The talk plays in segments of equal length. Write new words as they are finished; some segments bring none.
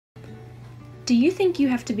Do you think you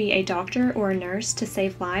have to be a doctor or a nurse to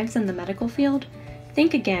save lives in the medical field?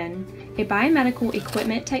 Think again. A biomedical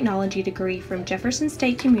equipment technology degree from Jefferson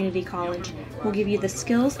State Community College will give you the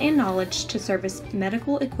skills and knowledge to service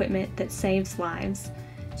medical equipment that saves lives.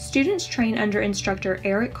 Students train under instructor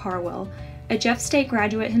Eric Carwell, a Jeff State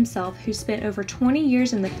graduate himself who spent over 20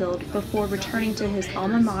 years in the field before returning to his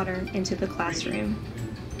alma mater into the classroom.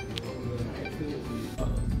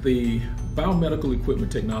 The Biomedical Equipment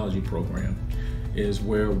Technology program is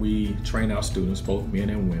where we train our students, both men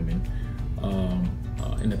and women,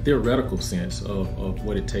 in a theoretical sense of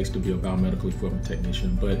what it takes to be a biomedical equipment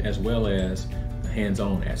technician, but as well as the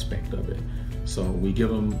hands-on aspect of it. So we give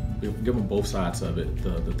them both sides of it,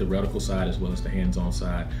 the theoretical side as well as the hands-on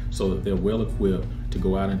side, so that they're well equipped to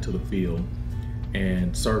go out into the field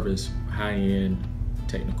and service high-end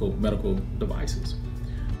technical medical devices.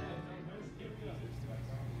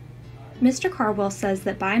 Mr. Carwell says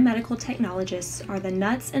that biomedical technologists are the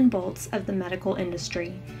nuts and bolts of the medical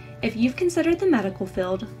industry. If you've considered the medical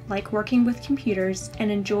field, like working with computers,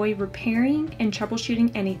 and enjoy repairing and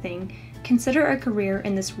troubleshooting anything, consider a career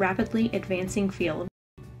in this rapidly advancing field.